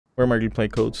Where are my replay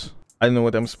codes? I don't know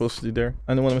what I'm supposed to do there.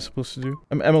 I know what I'm supposed to do.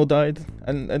 ML died,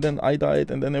 and then I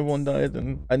died, and then everyone died,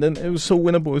 and then it was so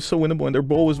winnable, it was so winnable, and their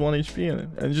ball was 1 HP,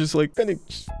 and just like, kind of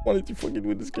just wanted to fucking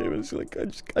win this game. It's like, I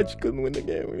just couldn't win the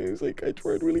game. And it was like, I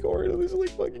tried really hard, and it was like,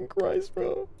 fucking Christ,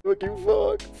 bro. Fucking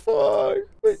fuck,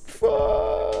 wait, fuck,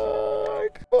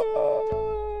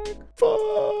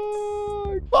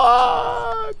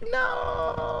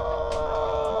 no!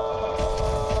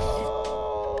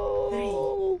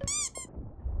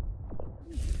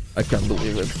 I can't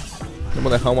believe it. No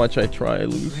matter how much I try, I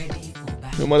lose.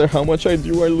 No matter how much I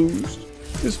do, I lose.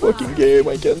 This fucking game,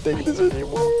 I can't take this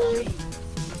anymore. I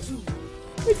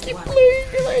keep playing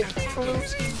and I keep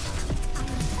losing.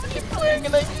 I keep playing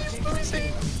and I keep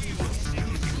losing.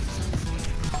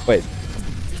 Wait.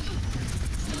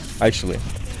 Actually,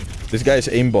 this guy is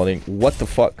aimbotting. What the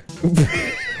fuck?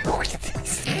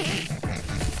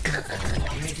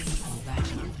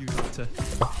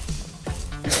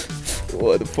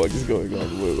 What the fuck is going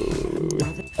on?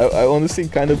 Wait. I honestly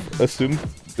kind of assumed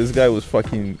this guy was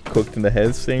fucking cooked in the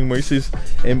head saying Mercy's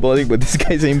aimbotting, but this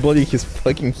guy's aimbotting his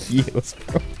fucking heels,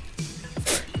 bro.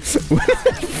 What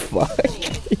the fuck?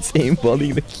 He's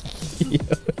aimbotting the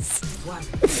heels. What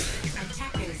the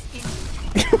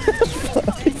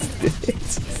fuck is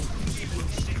this?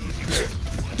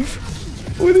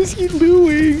 What is he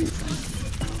doing?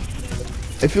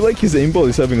 I feel like his aimbot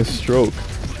is having a stroke.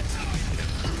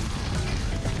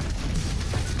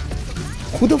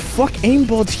 Who the fuck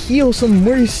aimbots heals on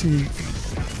Mercy?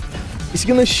 Is he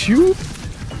gonna shoot?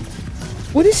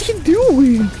 What is he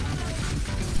doing?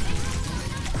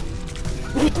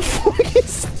 What the fuck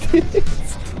is this?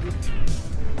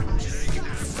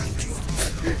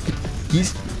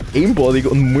 He's aimbotting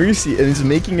on Mercy and it's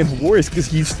making it worse because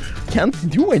he can't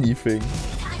do anything.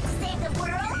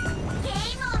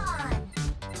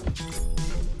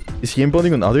 Is he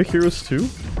aimbotting on other heroes too?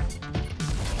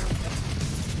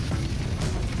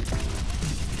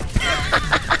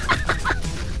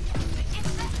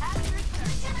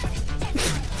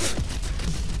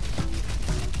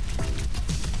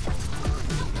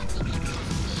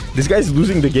 This guy's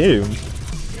losing the game.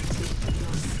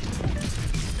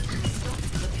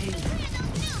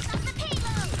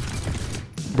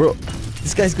 Bro,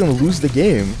 this guy's gonna lose the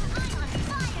game.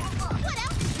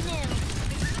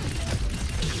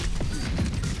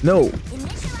 No.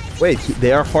 Wait,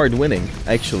 they are hard winning,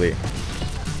 actually.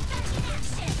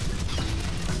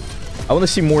 I wanna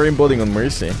see more aimbotting on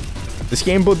Mercy. This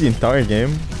game aimbot the entire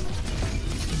game.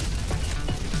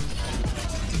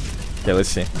 Okay, let's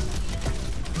see.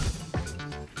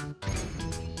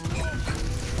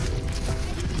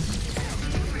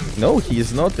 No, he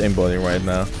is not aimbotting right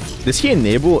now. Does he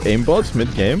enable aimbots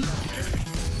mid-game?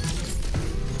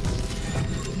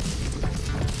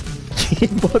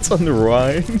 Aimbots on the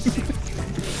Rhine?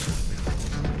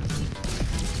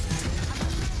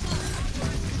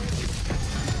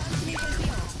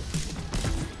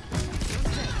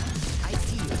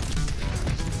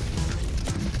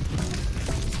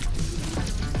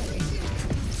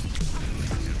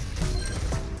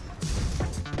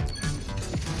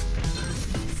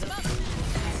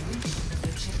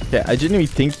 Yeah, I genuinely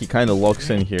think he kind of locks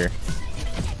in here.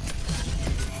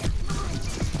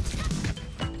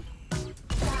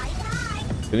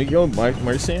 Can we go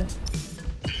Mercy?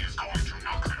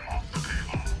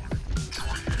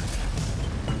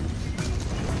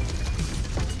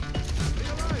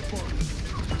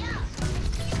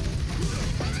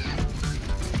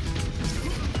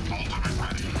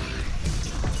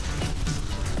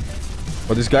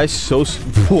 Oh, this guy's so...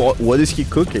 What is he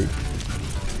cooking?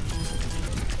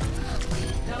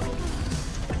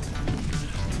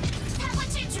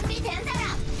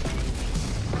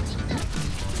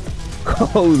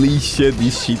 Holy shit,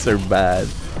 these cheats are bad.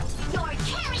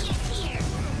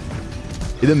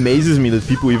 It amazes me that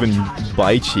people even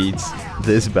buy cheats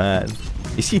this bad.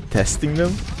 Is he testing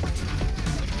them?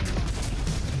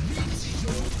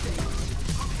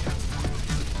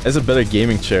 That's a better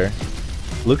gaming chair.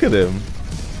 Look at him.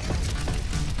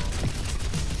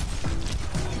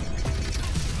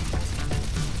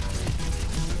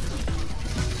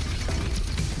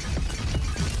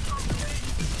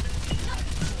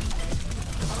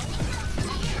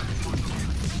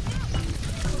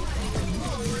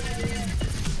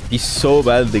 He's so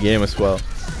bad at the game as well.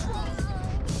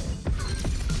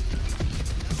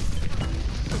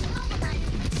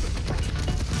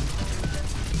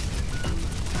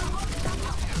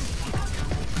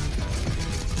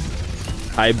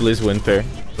 Hi Blizz Winter.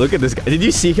 Look at this guy. Did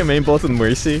you see him aimbot on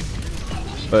Mercy?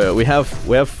 We have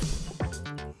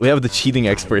the cheating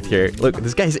expert here. Look,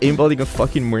 this guy's aimbotting a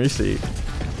fucking Mercy.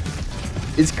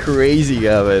 It's crazy,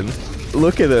 Gavin.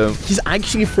 Look at him. He's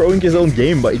actually throwing his own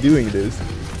game by doing this.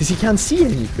 Because he can't see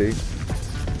anything.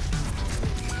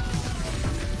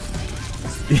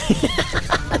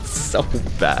 That's so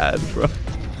bad, bro.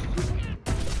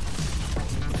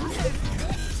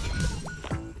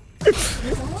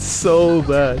 So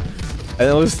bad. And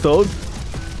I was told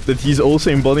that he's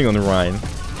also embodying on Ryan.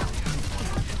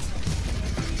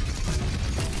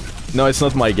 No, it's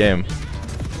not my game.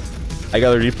 I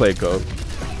got a replay code.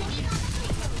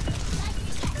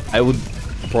 I would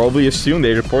probably assume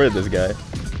they reported this guy.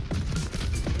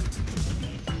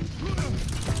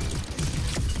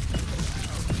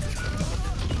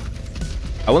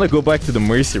 I want to go back to the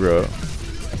Mercy, bro.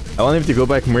 I want him to go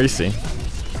back Mercy.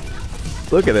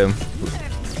 Look at him.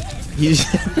 He's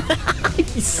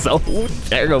he's so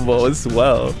terrible as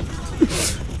well.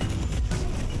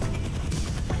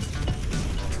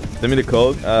 Send me the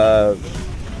code.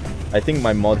 I think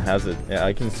my mod has it. Yeah,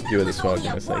 I can do it as well.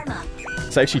 Give me a sec.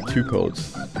 It's actually 2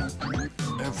 codes.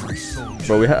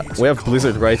 Bro, we have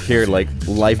Blizzard right here, like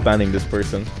live banning this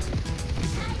person.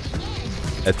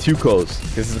 2 codes.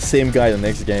 This is the same guy the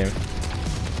next game.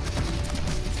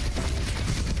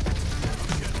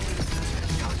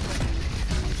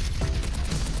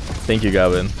 Thank you,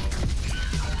 Gavin.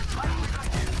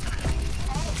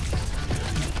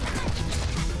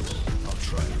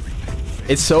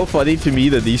 It's so funny to me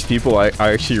that these people are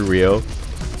actually real.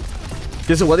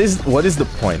 Because what is the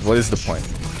point? What is the point?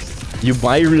 You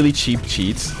buy really cheap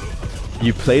cheats,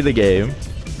 you play the game,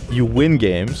 you win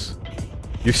games,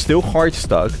 you're still hard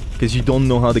stuck because you don't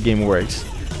know how the game works.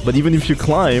 But even if you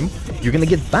climb, you're gonna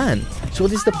get banned. So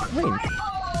what is the point?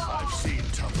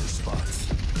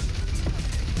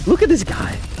 Look at this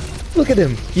guy. Look at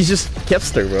him. He's just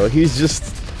Kepster, bro. He's just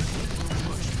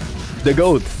the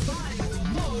GOAT.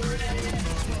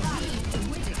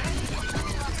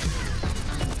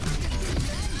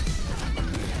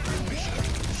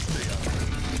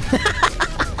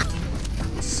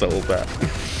 So bad.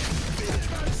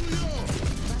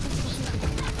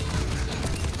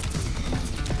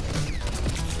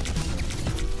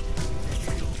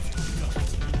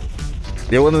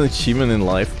 They want an achievement in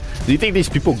life. Do you think these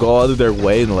people go out of their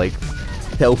way and like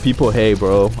tell people, hey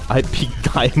bro, I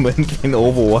peaked diamond in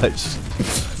Overwatch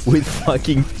with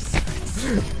fucking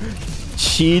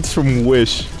cheats from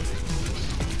Wish?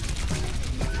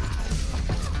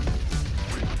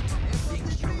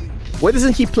 Why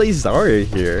doesn't he play Zarya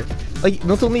here? Like,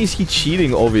 not only is he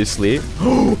cheating, obviously.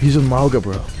 Oh, he's on Malga,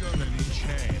 bro.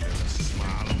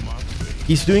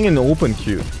 He's doing an open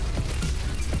queue.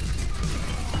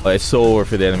 Oh, it's so over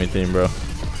for the enemy team, bro.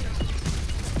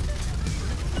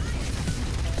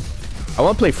 I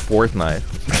want to play Fortnite.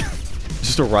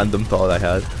 Just a random thought I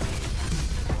had.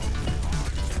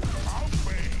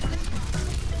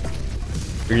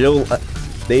 Real...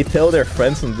 they tell their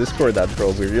friends on Discord that,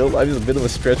 bro. Real life is a bit of a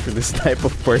stretch for this type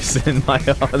of person, in my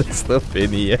honest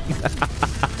opinion.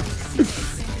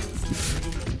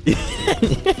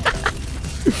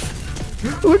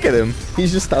 Look at him.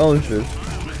 He's just talented.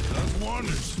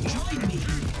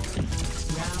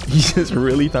 He's just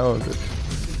really talented.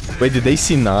 Wait, did they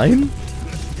see 9?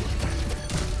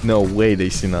 No way they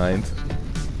see 9.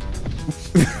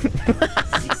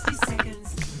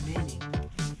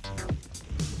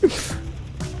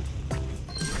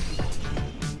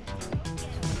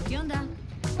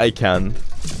 I can.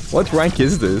 What rank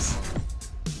is this?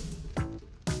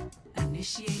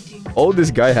 All this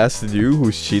guy has to do,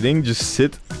 who's cheating, just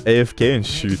sit AFK and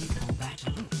shoot.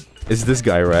 It's this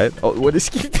guy, right? Oh, what is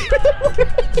he doing?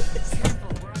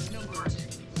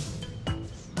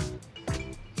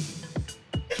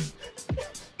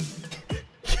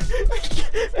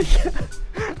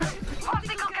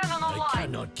 I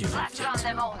cannot give up yet.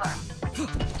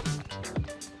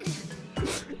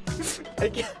 I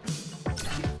can't.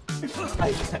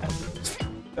 I can't.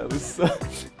 That was so... 5,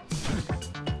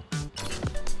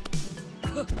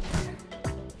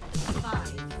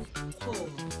 4,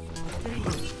 3,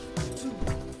 2,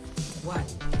 1.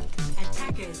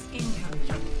 Attackers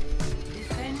incoming.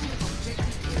 Defend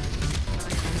objective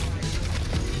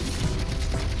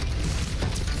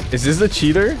A. Is this the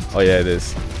cheater? Oh yeah, it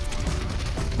is.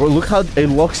 Bro, look how it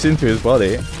locks into his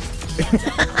body.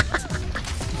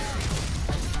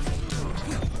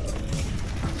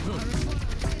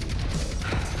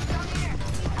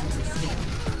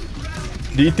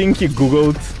 Do you think he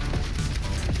googled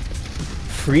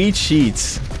free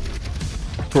cheats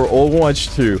for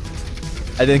Overwatch 2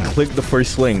 and then clicked the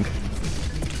first link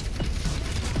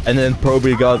and then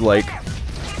probably got like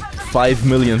 5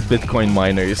 million Bitcoin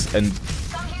miners and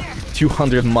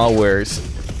 200 malwares,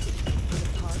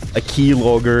 a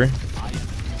keylogger,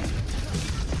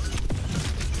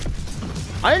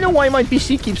 I don't know why my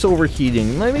PC keeps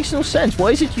overheating. That makes no sense.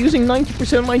 Why is it using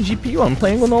 90% of my GPU? I'm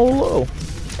playing on all low.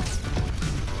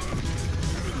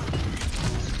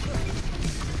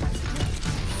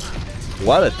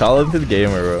 What a talented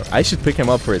gamer, bro. I should pick him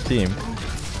up for a team.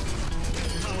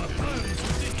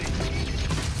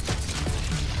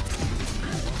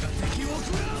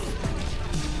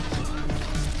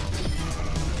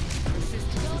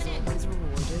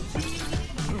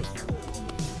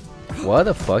 What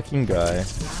a fucking guy.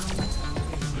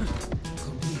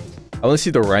 I want to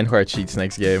see the Reinhardt cheats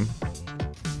next game.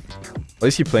 What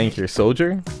is he playing here?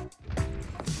 Soldier?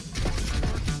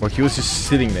 Or he was just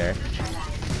sitting there.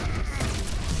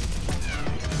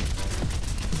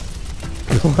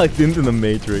 Plugged into the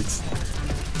Matrix.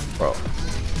 Bro.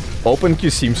 Open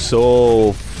queue seems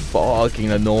so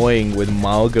fucking annoying with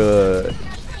Mauga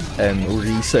and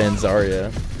Risa and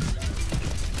Zarya.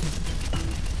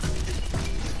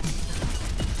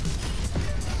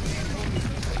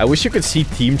 I wish you could see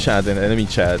team chat and enemy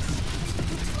chat.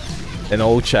 And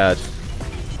all chat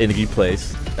in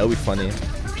replays. That would be funny.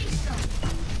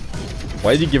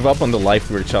 Why did you give up on the life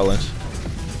viewer challenge?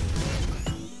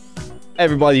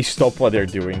 Everybody stop what they're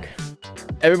doing.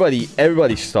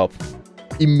 Everybody stop.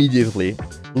 Immediately.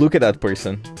 Look at that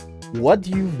person. What do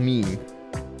you mean?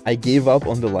 I gave up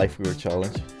on the life viewer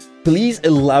challenge. Please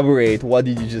elaborate. What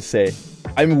did you just say?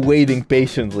 I'm waiting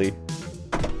patiently.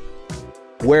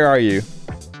 Where are you?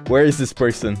 Where is this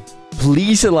person?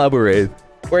 Please elaborate.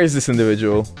 Where is this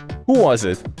individual? Who was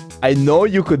it? I know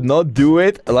you could not do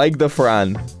it like the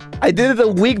Fran. I did it a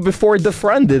week before the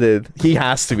Fran did it. He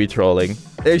has to be trolling.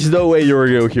 There's no way you're a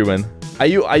real human. Are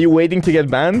you waiting to get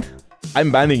banned?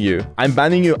 I'm banning you. I'm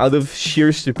banning you out of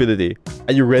sheer stupidity.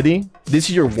 Are you ready? This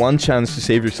is your one chance to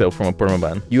save yourself from a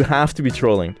permaban. You have to be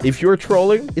trolling. If you're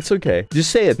trolling, it's okay.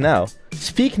 Just say it now.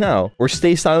 Speak now or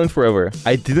stay silent forever.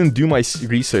 I didn't do my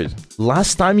research.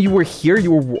 Last time you were here,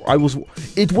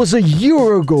 it was a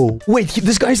year ago. Wait,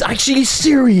 this guy's actually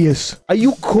serious. Are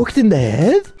you cooked in the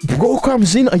head? Bro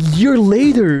comes in a year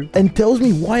later and tells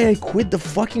me why I quit the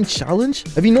fucking challenge?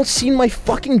 Have you not seen my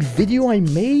fucking video I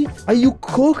made? Are you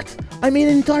cooked? I made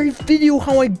an entire video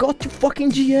how I got to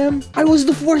fucking GM. I was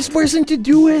the first person to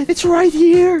do it. It's right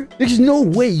here. There's no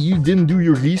way you didn't do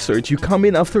your research. You come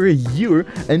in after a year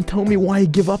and tell me why I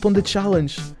give up on the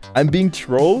challenge. I'm being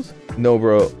trolled? No,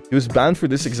 bro. He was banned for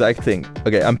this exact thing.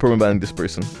 Okay, I'm permabanning this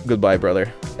person. Goodbye,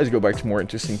 brother. Let's go back to more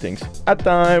interesting things. At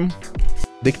time.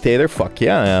 Dictator? Fuck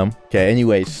yeah, I am. Okay,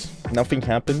 anyways. Nothing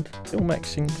happened. Still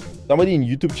maxing. Somebody in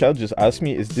YouTube chat just asked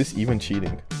me, is this even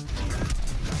cheating?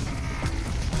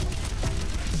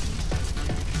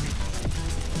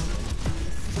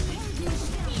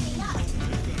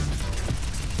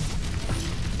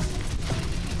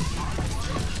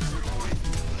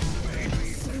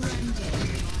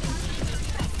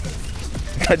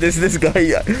 This guy,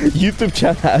 YouTube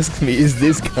chat asked me, is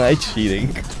this guy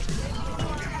cheating?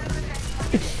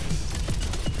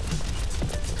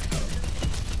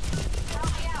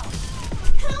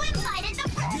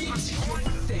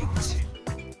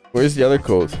 Where's the other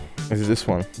code? Is it this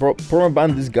one? Bro,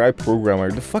 permaban this guy programmer.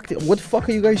 What the fuck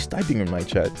are you guys typing in my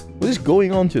chat? What is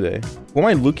going on today? What am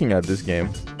I looking at this game?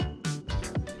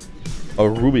 Oh,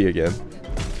 Ruby again.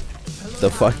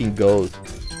 The fucking goat.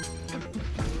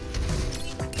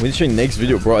 I'm gonna show you next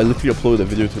video, bro. I literally uploaded a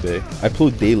video today. I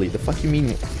upload daily. The fuck you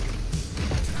mean?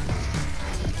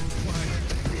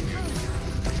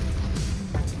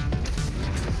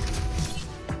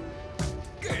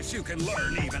 Guess you can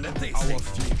learn even at this. Our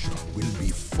future will be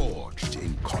forged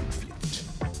in conflict.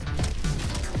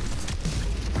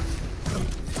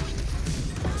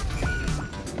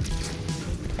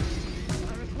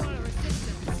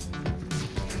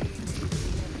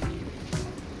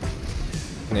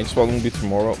 Next one will be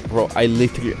tomorrow. Bro, I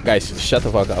literally... Guys, shut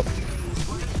the fuck up.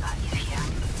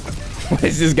 What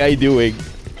is this guy doing?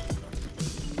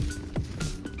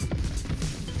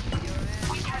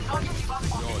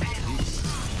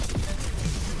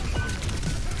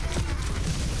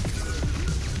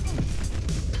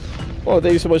 Oh,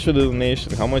 thank you so much for the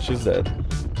donation. How much is that?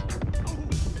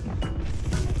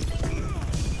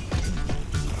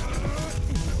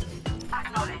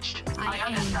 Acknowledged. I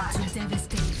aim to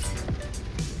devastate.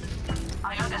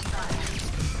 I understand.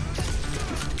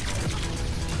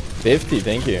 50,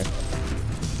 thank you.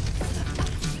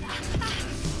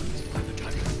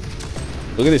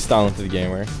 Look at this talented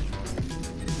gamer.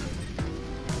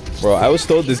 Bro, I was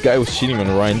told this guy was cheating on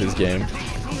Ryan this game.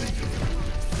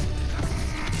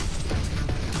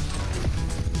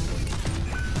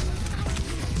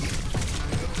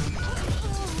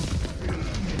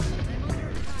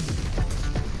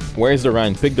 Where's the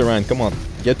Ryan? Pick the Ryan, come on.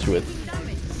 Get to it.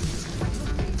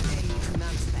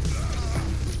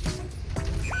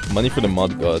 Money for the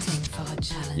mud god. For a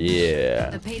challenge. Yeah.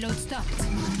 The payload stopped.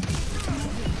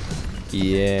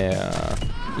 Yeah.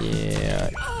 Yeah.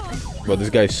 Bro, this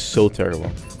guy is so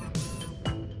terrible.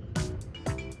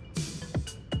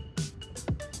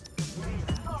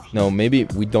 No, maybe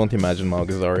we don't imagine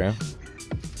Malgazaria.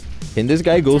 Can this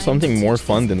guy go something more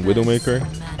fun than Widowmaker?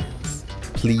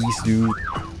 Please, dude.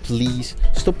 Please.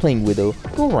 Stop playing Widow.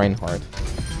 Go Reinhardt.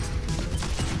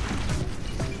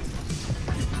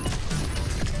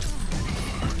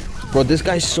 Bro, this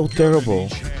guy's so terrible.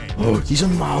 Oh, he's a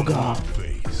Malga.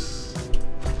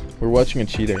 We're watching a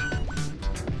cheater.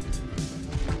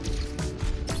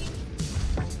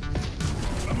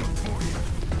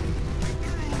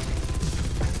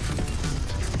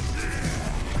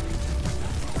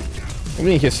 I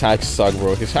mean, his hacks suck,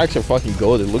 bro. His hacks are fucking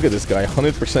goated. Look at this guy.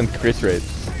 100% crit rate.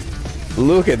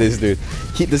 Look at this dude.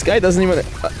 This guy doesn't even...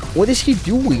 what is he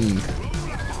doing?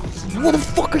 What the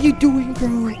fuck are you doing,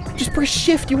 bro? Just press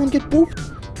shift, you won't get booped.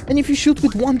 And if you shoot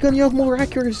with one gun, you have more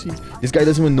accuracy. This guy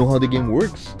doesn't even know how the game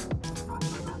works.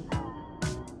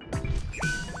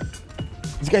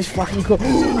 This guy's fucking cool.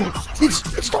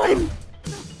 It's time!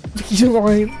 He's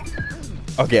alive.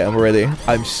 Okay, I'm ready.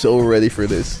 I'm so ready for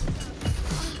this.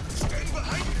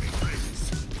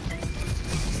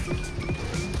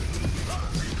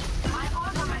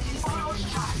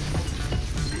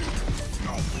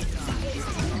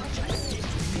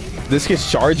 This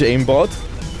gets charge aimbot.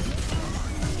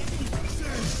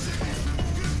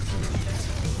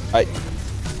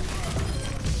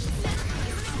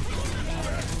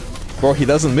 Bro, he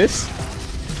doesn't miss.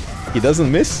 He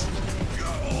doesn't miss.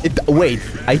 Wait,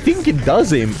 I think it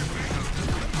does aim.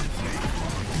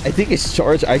 I think his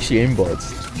charge actually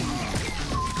aimbots.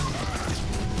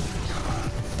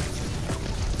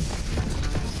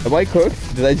 Am I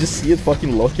cooked? Did I just see it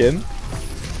fucking lock in?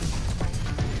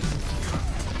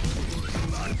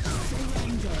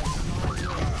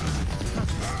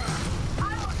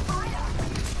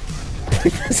 He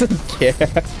doesn't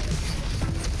care.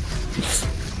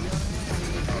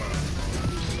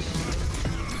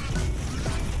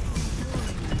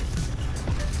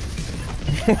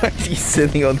 Why is he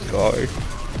sitting on guard?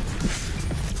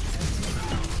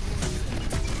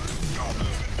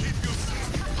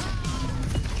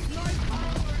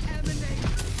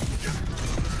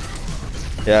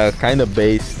 Yeah, kind of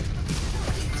based.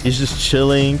 He's just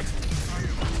chilling,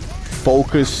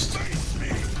 focused,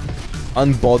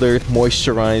 unbothered,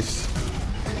 moisturized,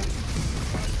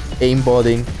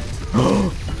 aimbotting.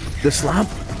 The slap.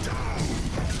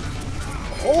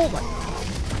 Oh my.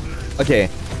 Okay,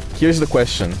 here's the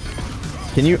question.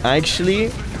 Can you actually,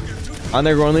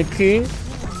 unironically,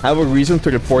 have a reason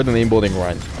to report an aimbotting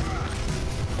run?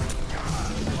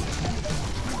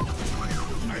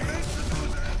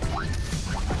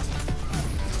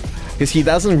 Because he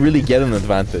doesn't really get an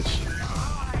advantage.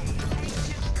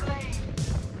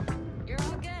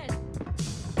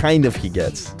 Kind of he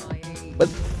gets. But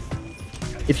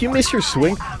if you miss your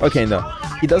swing... Okay, no.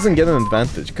 He doesn't get an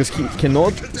advantage because he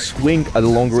cannot swing at a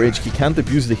long range. He can't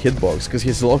abuse the hitbox because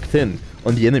he's locked in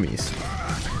on the enemies.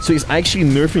 So he's actually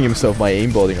nerfing himself by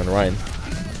aimbotting on Ryan.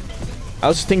 I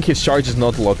also think his charge is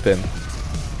not locked in.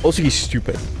 Also, he's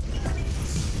stupid.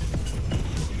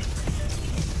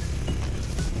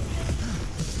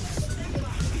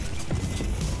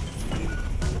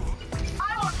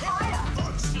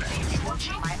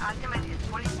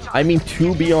 I mean,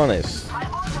 to be honest,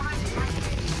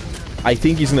 I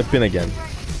think he's gonna pin again.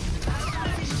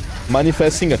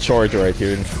 Manifesting a charge right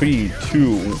here in 3,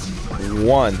 2,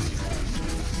 1.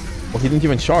 Oh, he didn't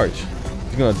even charge.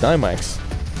 He's gonna die max.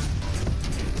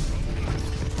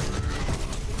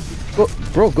 Go,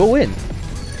 bro, go in.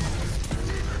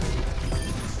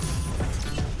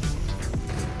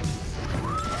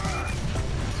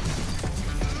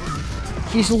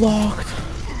 He's locked.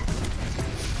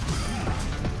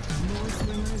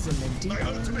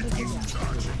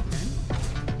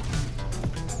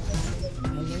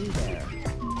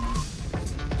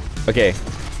 Okay.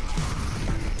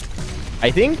 I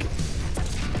think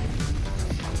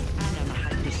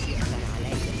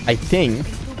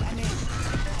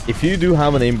if you do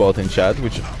have an aimbot in chat,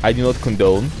 which I do not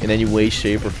condone in any way,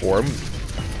 shape, or form,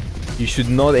 you should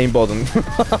not aimbot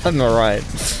on alright.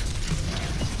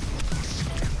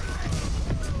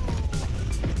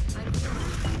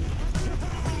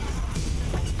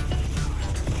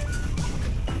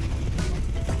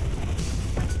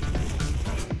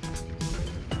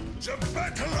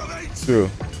 True.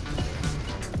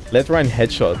 Let Ryan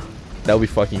headshot. That would be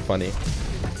fucking funny.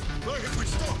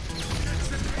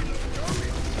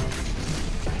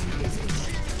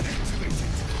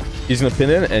 He's gonna pin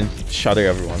in and shatter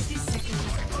everyone.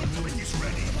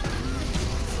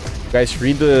 Guys,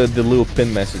 read the little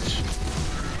pin message.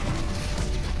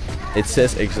 It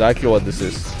says exactly what this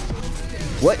is.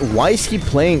 What? Why is he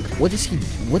playing? What is he?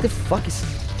 What the fuck is?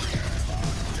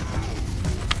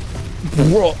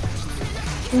 Bro,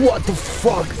 what the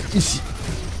fuck is he?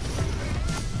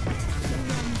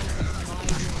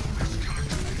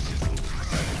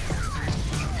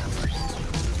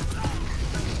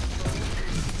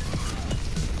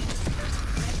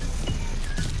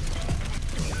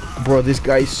 Bro, this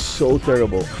guy is so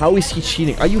terrible. How is he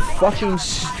cheating? Are you fucking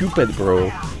stupid,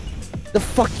 bro? The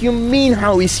fuck you mean,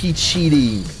 how is he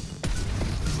cheating?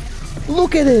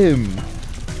 Look at him!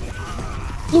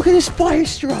 Look at his fire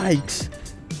strikes!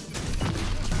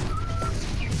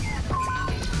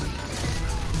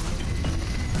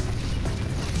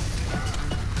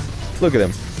 Look at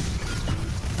him.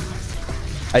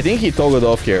 I think he toggled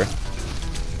off here.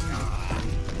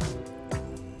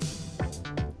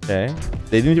 Okay.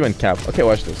 They didn't even cap. Okay,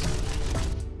 watch this.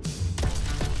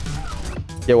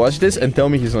 Yeah, watch this and tell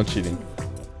me he's not cheating.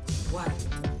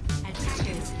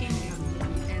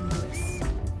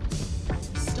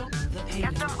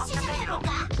 Get them off the payload.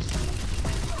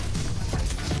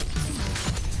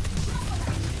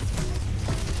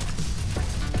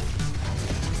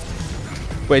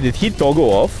 Wait, did he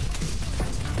toggle off?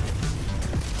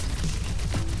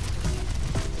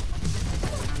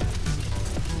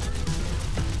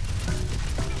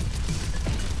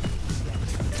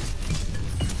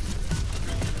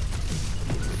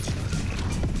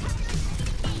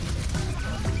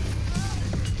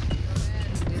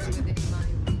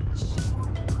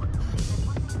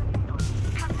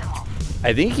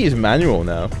 I think he's manual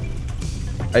now.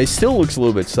 It still looks a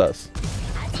little bit sus.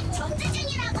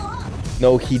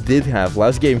 No, he did have.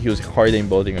 Last game he was hard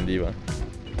aimbotting on D.Va.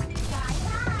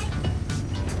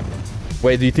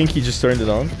 Wait, do you think he just turned it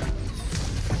on?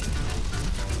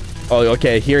 Oh,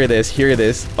 okay, here it is, here it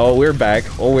is. Oh, we're back.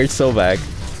 Oh, we're so back.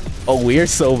 Oh, we're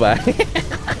so back.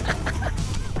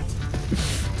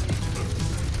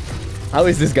 How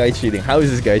is this guy cheating? How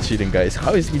is this guy cheating, guys?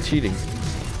 How is he cheating?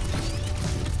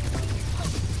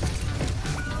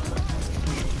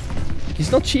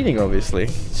 He's not cheating, obviously.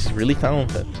 He's just really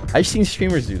talented. I've seen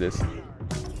streamers do this. Stop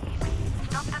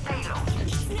the payload.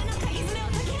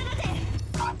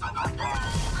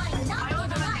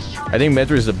 I think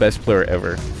Metro is the best player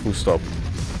ever. Full stop.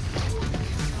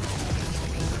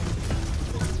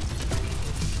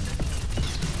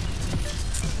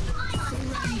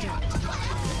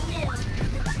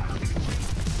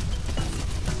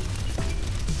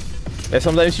 Yeah,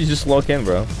 sometimes you just lock in,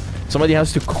 bro. Somebody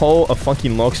has to call a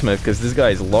fucking locksmith because this guy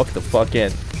is locked the fuck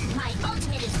in. My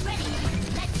ultimate is ready.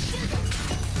 Let's do this.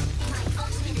 My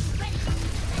ultimate is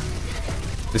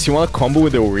ready. Does he want to combo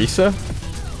with the Orisa?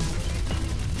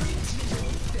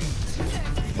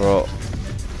 Bro.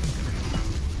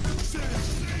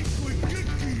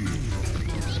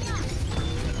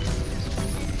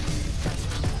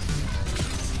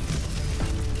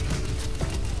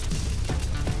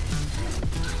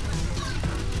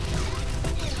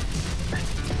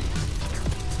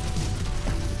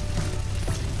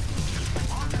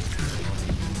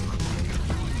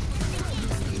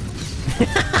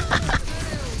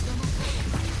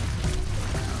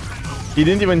 He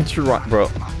didn't even try,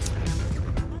 bro.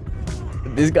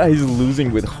 This guy is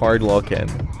losing with hard lock-in.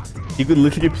 He could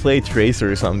literally play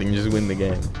Tracer or something and just win the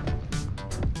game.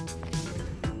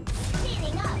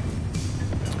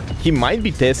 He might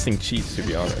be testing cheats, to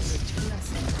be honest.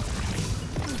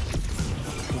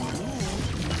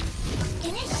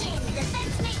 Initiate the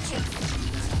defense matrix.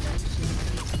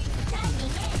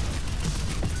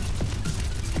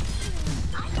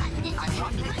 Diving in. I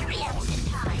got this reaction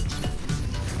time.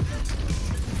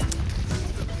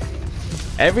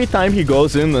 Every time he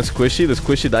goes in the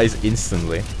squishy dies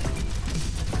instantly.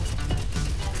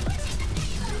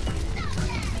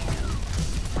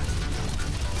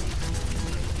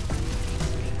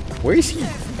 Where is he?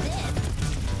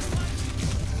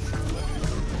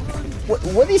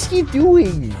 What is he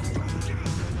doing?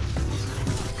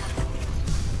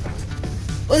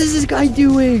 What is this guy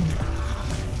doing?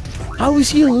 How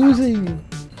is he losing?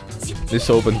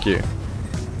 This open queue.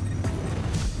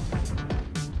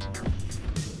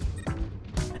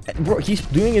 Bro, he's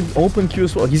doing it open queue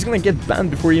as well. He's gonna get banned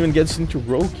before he even gets into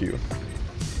row queue.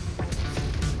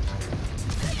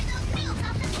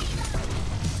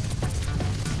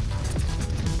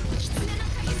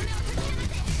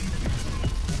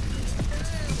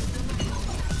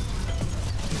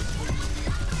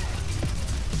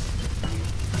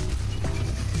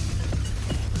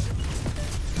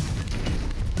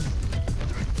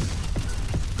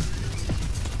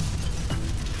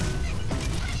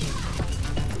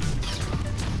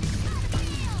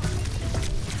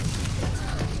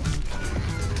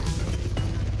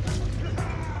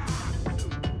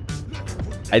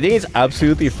 I think it's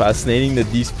absolutely fascinating that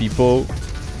these people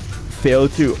fail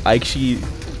to actually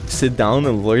sit down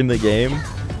and learn the game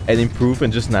and improve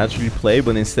and just naturally play,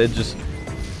 but instead just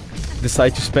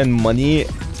decide to spend money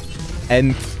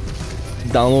and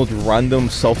download random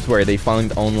software they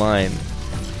found online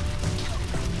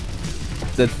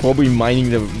that's probably mining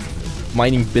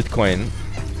Bitcoin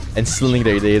and stealing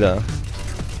their data,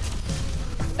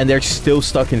 and they're still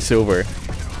stuck in silver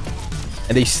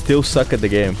and they still suck at the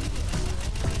game.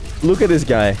 Look at this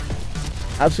guy.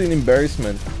 Absolute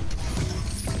embarrassment.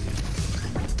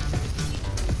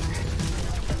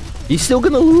 He's still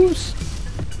gonna lose.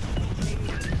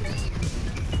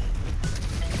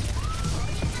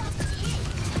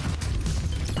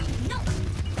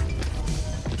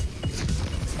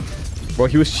 Bro,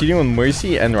 he was cheating on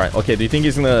Mercy and right. Okay, do you think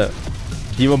he's gonna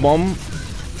Diva Bomb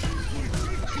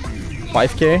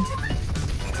 5k?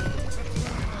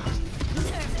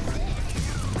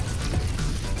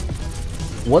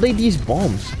 What are these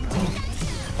bombs?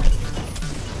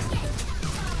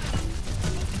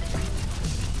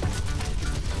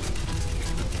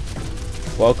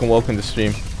 Welcome to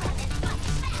stream.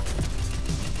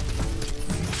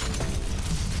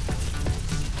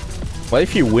 What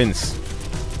if he wins?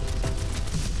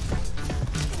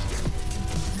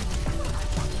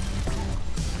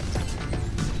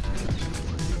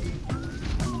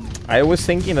 I was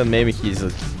thinking that maybe he's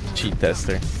a cheat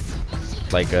tester.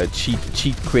 Like a cheat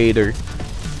creator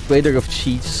of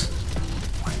cheats.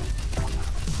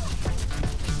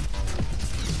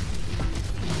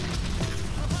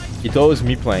 He thought it was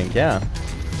me playing. Yeah,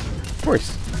 of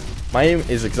course. My aim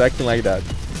is exactly like that.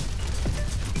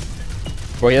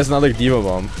 Bro, he has another Diva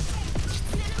Bomb.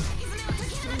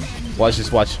 Watch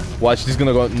this, watch. Watch, this is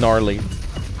gonna go gnarly.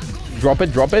 Drop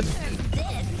it, drop it.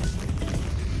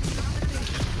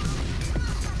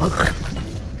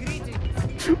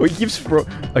 Oh, he keeps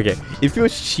okay, if he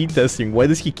was cheat testing, why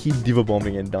does he keep Diva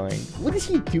Bombing and dying? What is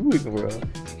he doing, bro?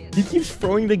 He keeps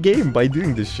throwing the game by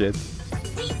doing this shit.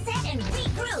 Reset and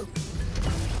regroup.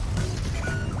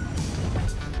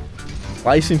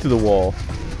 Slice into the wall.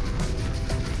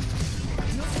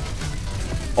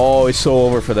 Oh, it's so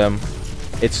over for them.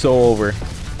 It's so over.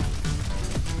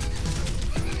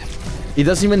 He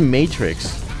doesn't even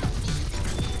Matrix.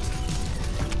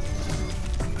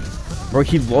 Bro,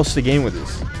 he lost the game with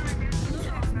this.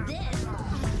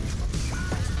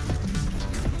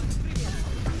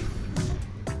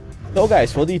 So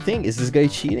guys, what do you think? Is this guy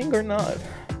cheating or not?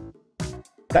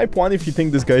 Type 1 if you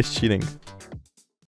think this guy's cheating.